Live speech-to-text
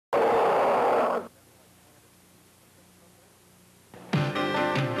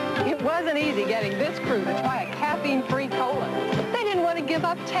wasn't easy getting this crew to try a caffeine-free cola. They didn't want to give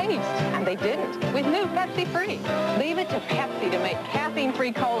up taste, and they didn't with new Pepsi Free. Leave it to Pepsi to make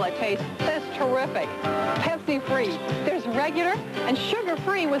caffeine-free cola taste this terrific. Pepsi Free. There's regular and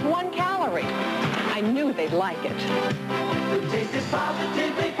sugar-free with 1 calorie. I knew they'd like it. The taste is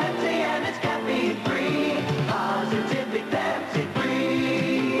positively Pepsi and it's caffeine-free. Positively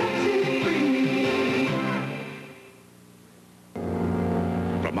Pepsi-free. Pepsi-free.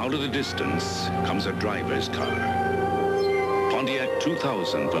 From out of the distance comes a driver's car. Pontiac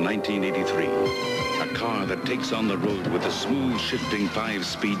 2000 for 1983. A car that takes on the road with a smooth shifting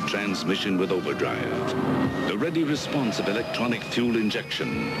 5-speed transmission with overdrive. The ready response of electronic fuel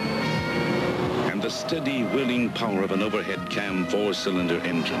injection. And the steady willing power of an overhead cam 4-cylinder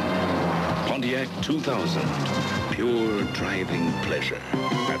engine. Pontiac 2000. Pure driving pleasure.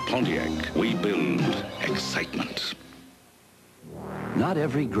 At Pontiac, we build excitement. Not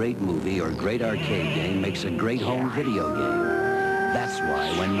every great movie or great arcade game makes a great home video game. That's why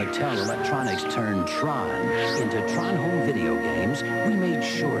when Mattel Electronics turned Tron into Tron Home Video Games, we made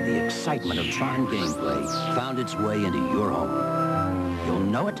sure the excitement of Tron gameplay found its way into your home. You'll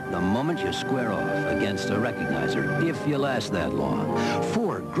know it the moment you square off against a recognizer, if you last that long.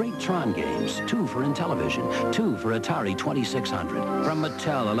 4 great Tron games, 2 for Intellivision, 2 for Atari 2600. From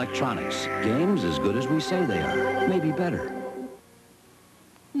Mattel Electronics, games as good as we say they are, maybe better.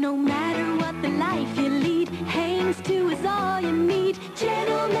 No matter what the life you lead, Hanes 2 is all you need.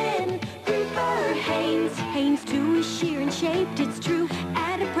 Gentlemen prefer Hanes. Hanes 2 is sheer and shaped, it's true,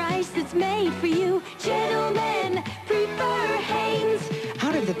 at a price that's made for you. Gentlemen prefer Hanes.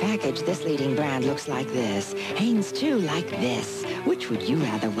 Out of the package, this leading brand looks like this. Hanes 2 like this. Which would you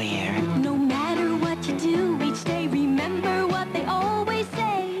rather wear? No matter what you do each day, remember what they always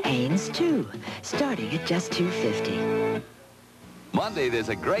say. Hanes 2, starting at just $2.50. Monday, there's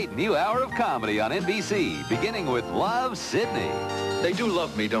a great new hour of comedy on NBC, beginning with Love, Sidney. They do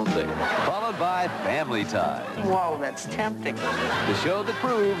love me, don't they? Followed by Family Ties. Whoa, that's tempting. The show that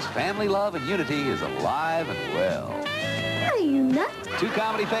proves family love and unity is alive and well. Are you nuts? 2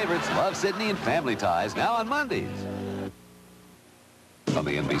 comedy favorites, Love, Sidney, and Family Ties, now on Mondays. On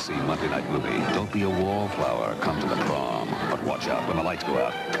the NBC Monday night movie, don't be a wallflower, come to the prom. But watch out when the lights go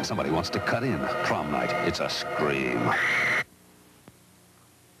out. Somebody wants to cut in. Prom night, it's a scream.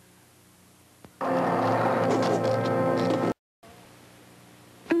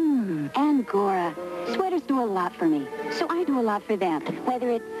 Angora. Sweaters do a lot for me, so I do a lot for them. Whether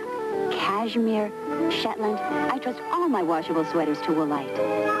it's cashmere, Shetland, I trust all my washable sweaters to Woolite.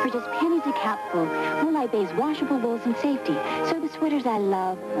 For just pennies a capful, Woolite bays washable wools and safety, so the sweaters I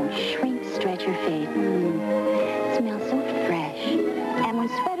love won't shrink, stretch, or fade. Smells so fresh. And when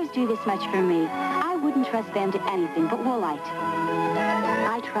sweaters do this much for me, I wouldn't trust them to anything but Woolite.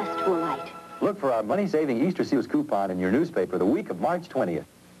 I trust Woolite. Look for our money-saving Easter Seals coupon in your newspaper the week of March 20th.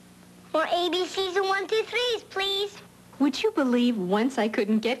 More ABCs and 1, 2, 3s, please. Would you believe once I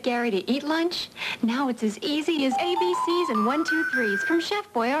couldn't get Gary to eat lunch? Now it's as easy as ABCs and 1, 2, 3s from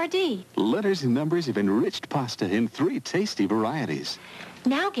Chef Boyardee. Letters and numbers of enriched pasta in 3 tasty varieties.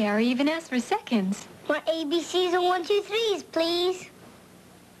 Now Gary even asks for seconds. More ABCs and 1, 2, 3s, please.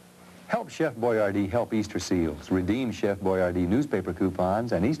 Help Chef Boyardee help Easter Seals. Redeem Chef Boyardee newspaper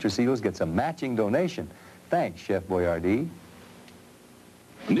coupons, and Easter Seals gets a matching donation. Thanks, Chef Boyardee.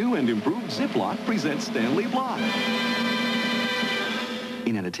 New and improved Ziploc presents Stanley Block.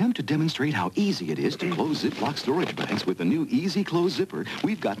 In an attempt to demonstrate how easy it is to close Ziploc storage bags with the new Easy Close Zipper,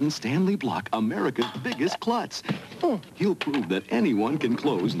 we've gotten Stanley Block, America's biggest klutz. He'll prove that anyone can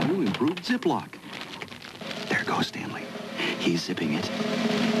close new improved Ziploc. There goes Stanley. He's zipping it.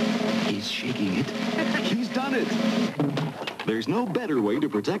 He's shaking it. He's done it. There's no better way to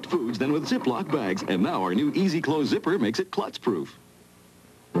protect foods than with Ziploc bags, and now our new Easy Close Zipper makes it klutz-proof.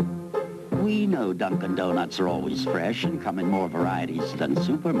 We know Dunkin Donuts are always fresh and come in more varieties than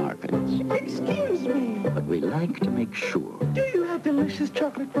supermarkets. Excuse me. But we like to make sure. Do you have delicious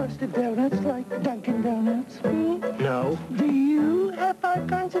chocolate frosted donuts like Dunkin Donuts? No. Do you have 5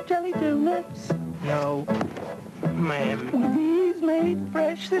 kinds of jelly donuts? No. Ma'am. Were these made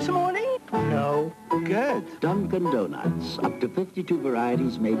fresh this morning? No. Good. Dunkin Donuts. Up to 52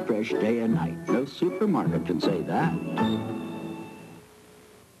 varieties made fresh day and night. No supermarket can say that.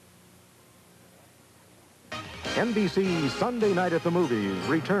 NBC Sunday Night at the Movies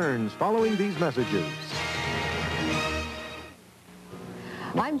returns following these messages.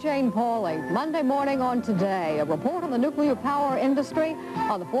 I'm Jane Pauley. Monday morning on Today, a report on the nuclear power industry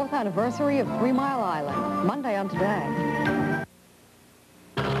on the 4th anniversary of 3 Mile Island. Monday on Today.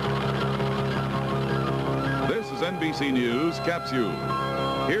 This is NBC News Capsule.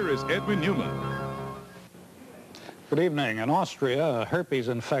 Here is Edwin Newman. Good evening. In Austria, a herpes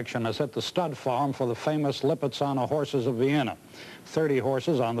infection has hit the stud farm for the famous Lipizzaner horses of Vienna. 30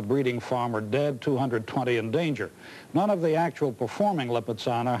 horses on the breeding farm are dead, 220 in danger. None of the actual performing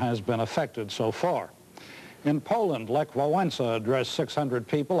Lipizzaner has been affected so far. In Poland, Lech Wałęsa addressed 600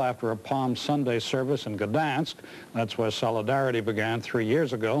 people after a Palm Sunday service in Gdansk. That's where Solidarity began 3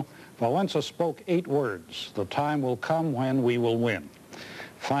 years ago. Wałęsa spoke 8 words: "The time will come when we will win."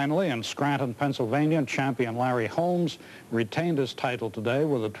 Finally, in Scranton, Pennsylvania, champion Larry Holmes retained his title today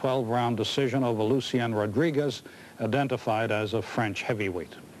with a 12-round decision over Lucien Rodriguez, identified as a French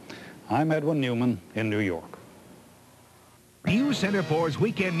heavyweight. I'm Edwin Newman in New York. NewsCenter 4's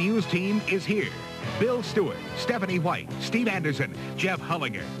Weekend News team is here. Bill Stewart, Stephanie White, Steve Anderson, Jeff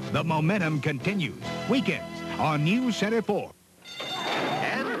Hullinger. The momentum continues. Weekends on NewsCenter 4.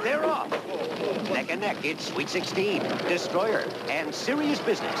 And they're off. Neck and neck, it's Sweet 16, Destroyer, and Serious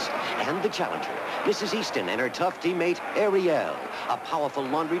Business. And the challenger, Mrs. Easton and her tough teammate, Ariel. A powerful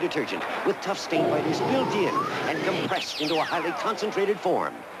laundry detergent with tough stain fighters built in and compressed into a highly concentrated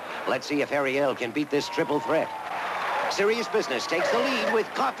form. Let's see if Ariel can beat this triple threat. Serious Business takes the lead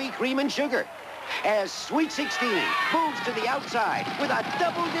with coffee, cream, and sugar, as Sweet 16 moves to the outside with a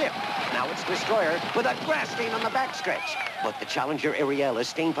double dip. Now it's Destroyer with a grass stain on the backstretch. But the challenger Ariel has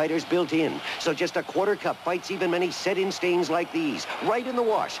stain fighters built in, so just a quarter cup fights even many set-in stains like these, right in the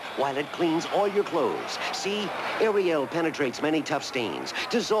wash, while it cleans all your clothes. See, Ariel penetrates many tough stains,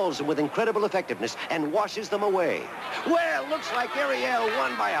 dissolves them with incredible effectiveness, and washes them away. Well, looks like Ariel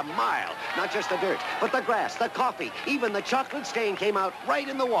won by a mile. Not just the dirt, but the grass, the coffee, even the chocolate stain came out right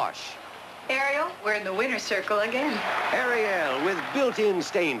in the wash. Ariel, we're in the winner's circle again. Ariel with built-in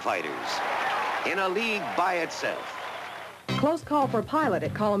stain fighters. In a league by itself. Close call for pilot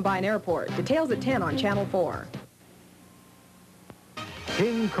at Columbine Airport. Details at 10 on Channel 4.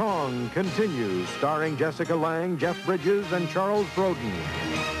 King Kong continues, starring Jessica Lange, Jeff Bridges, and Charles Grodin.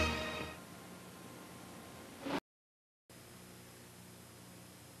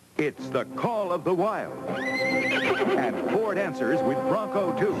 It's the call of the wild. And Ford answers with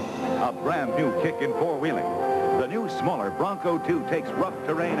Bronco 2, a brand new kick in four-wheeling. The new, smaller Bronco 2 takes rough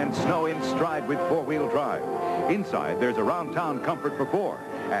terrain and snow in stride with four-wheel drive. Inside, there's around-town comfort for 4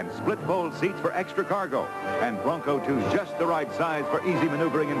 and split-fold seats for extra cargo. And Bronco 2's just the right size for easy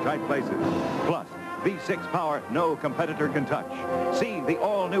maneuvering in tight places. Plus, V6 power no competitor can touch. See the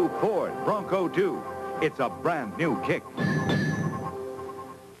all-new Ford Bronco 2. It's a brand new kick.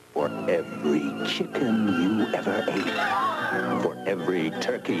 For every chicken you ever ate, for every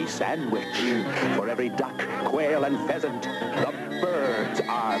turkey sandwich, for every duck, quail, and pheasant, the birds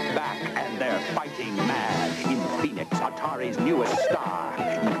are back and they're fighting mad in Phoenix, Atari's newest star.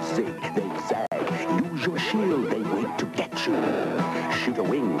 You zig, they zag. Use your shield, they wait to get you. Shoot a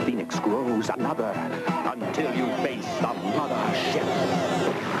wing, Phoenix grows another, until you face the mothership.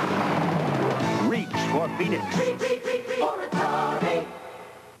 Reach for Phoenix. Reach for Atari.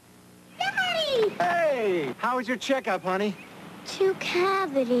 Hey, how was your checkup, honey? 2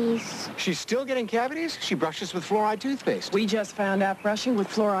 cavities. She's still getting cavities? She brushes with fluoride toothpaste. We just found out brushing with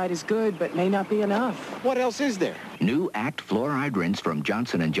fluoride is good, but may not be enough. What else is there? New Act Fluoride Rinse from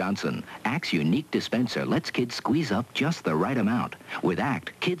Johnson & Johnson. Act's unique dispenser lets kids squeeze up just the right amount. With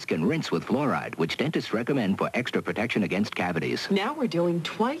Act, kids can rinse with fluoride, which dentists recommend for extra protection against cavities. Now we're doing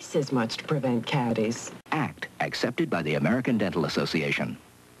twice as much to prevent cavities. Act, accepted by the American Dental Association.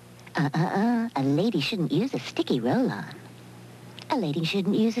 A lady shouldn't use a sticky roll-on. A lady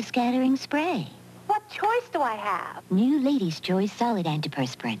shouldn't use a scattering spray. What choice do I have? New Lady's Choice Solid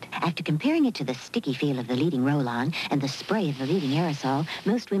Antiperspirant. After comparing it to the sticky feel of the leading roll-on and the spray of the leading aerosol,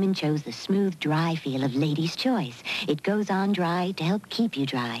 most women chose the smooth, dry feel of Lady's Choice. It goes on dry to help keep you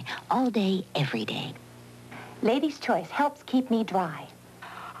dry, all day, every day. Lady's Choice helps keep me dry.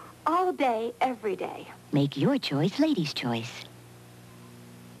 All day, every day. Make your choice Lady's Choice.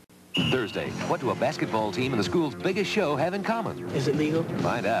 Thursday, what do a basketball team and the school's biggest show have in common? Is it legal?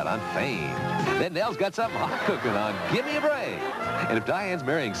 Find out on Fame. Then Nell's got something hot cooking on Gimme a Break. And if Diane's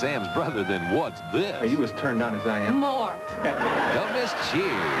marrying Sam's brother, then what's this? Are you as turned on as I am? More. Don't miss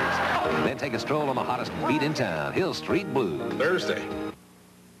Cheers. Then take a stroll on the hottest beat in town, Hill Street Blues. Thursday.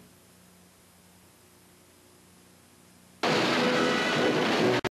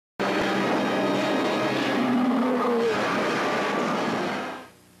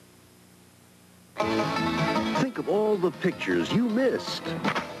 Think of all the pictures you missed,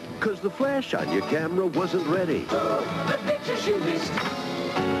 because the flash on your camera wasn't ready. The pictures you missed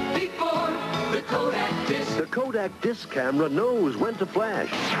before the Kodak disc. The Kodak disc camera knows when to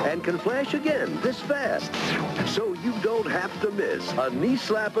flash and can flash again this fast. So you don't have to miss a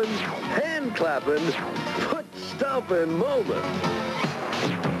knee-slapping, hand-clapping, foot-stomping moment.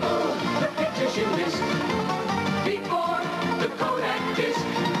 Oh, the pictures you missed before the Kodak disc.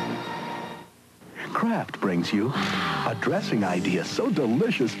 Kraft brings you a dressing idea so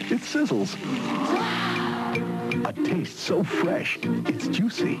delicious it sizzles. A taste so fresh it's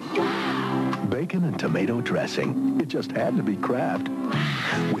juicy. Bacon and tomato dressing. It just had to be Kraft.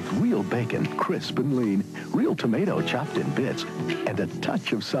 With real bacon, crisp and lean, real tomato chopped in bits, and a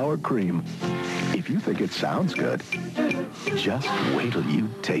touch of sour cream. If you think it sounds good, just wait till you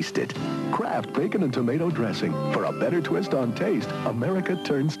taste it. Kraft bacon and tomato dressing. For a better twist on taste, America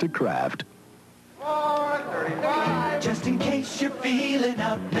turns to Kraft. Just in case you're feeling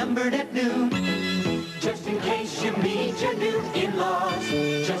outnumbered at noon. Just in case you meet your new in-laws.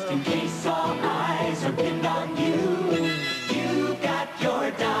 Just in case all eyes are pinned on you. You got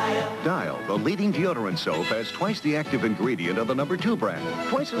your Dial. Dial, the leading deodorant soap, has twice the active ingredient of the #2 brand.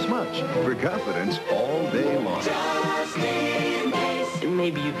 Twice as much. For confidence all day long. Just in case.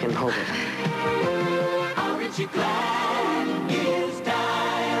 Maybe you can hold it. Aren't you glad use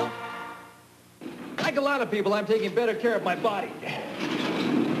Dial? Like a lot of people, I'm taking better care of my body.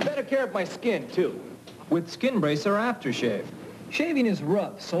 Better care of my skin, too. With Skin Bracer Aftershave. Shaving is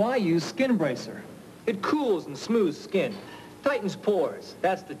rough, so I use Skin Bracer. It cools and smooths skin. Tightens pores.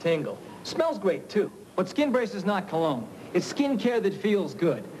 That's the tingle. Smells great, too. But Skin Bracer's not cologne. It's skin care that feels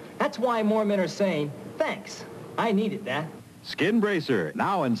good. That's why more men are saying, thanks. I needed that. Skin Bracer,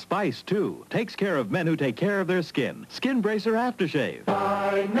 now in spice, too. Takes care of men who take care of their skin. Skin Bracer Aftershave.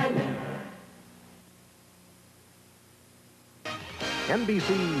 By men.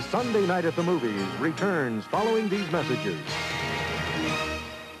 NBC Sunday Night at the Movies returns following these messages.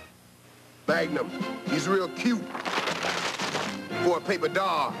 Magnum, he's real cute. For a paper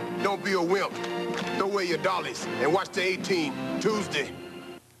doll, don't be a wimp. Throw away your dollies and watch the 18 Tuesday.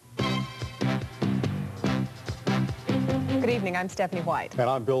 Good evening, I'm Stephanie White. And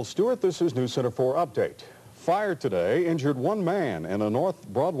I'm Bill Stewart. This is NewsCenter 4 Update. Fire today injured one man in a North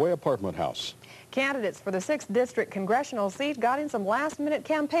Broadway apartment house. Candidates for the 6th District congressional seat got in some last-minute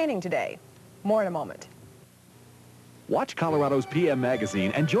campaigning today. More in a moment. Watch Colorado's PM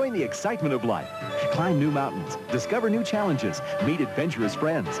Magazine and join the excitement of life. Climb new mountains, discover new challenges, meet adventurous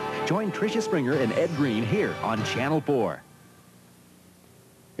friends. Join Tricia Springer and Ed Green here on Channel 4.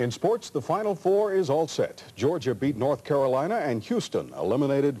 In sports, the Final Four is all set. Georgia beat North Carolina and Houston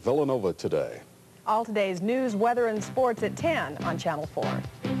eliminated Villanova today. All today's news, weather, and sports at 10 on Channel 4.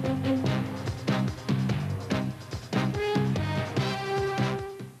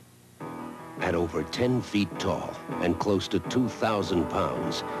 At over 10 feet tall and close to 2,000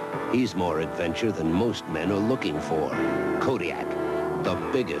 pounds, he's more adventure than most men are looking for. Kodak, the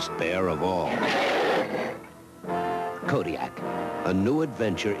biggest bear of all. Kodak, a new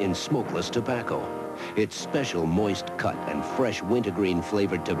adventure in smokeless tobacco. Its special moist cut and fresh wintergreen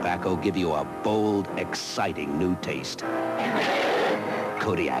flavored tobacco give you a bold, exciting new taste.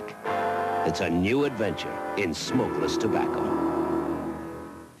 Kodak, it's a new adventure in smokeless tobacco.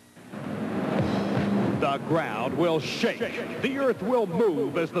 The ground will shake. The earth will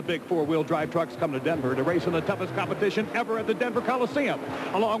move as the big four-wheel drive trucks come to Denver to race in the toughest competition ever at the Denver Coliseum,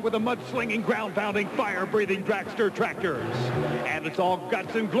 along with the mud-slinging, ground-pounding, fire-breathing dragster tractors. And it's all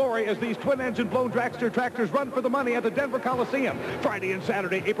guts and glory as these twin-engine blown dragster tractors run for the money at the Denver Coliseum, Friday and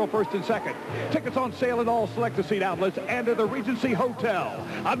Saturday, April 1st and 2nd. Tickets on sale at all select seat outlets and at the Regency Hotel.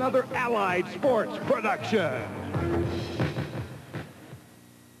 Another Allied Sports production.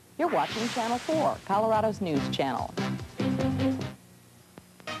 You're watching Channel 4, Colorado's news channel.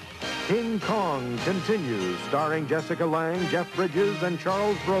 King Kong continues, starring Jessica Lange, Jeff Bridges, and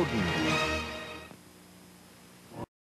Charles Grodin.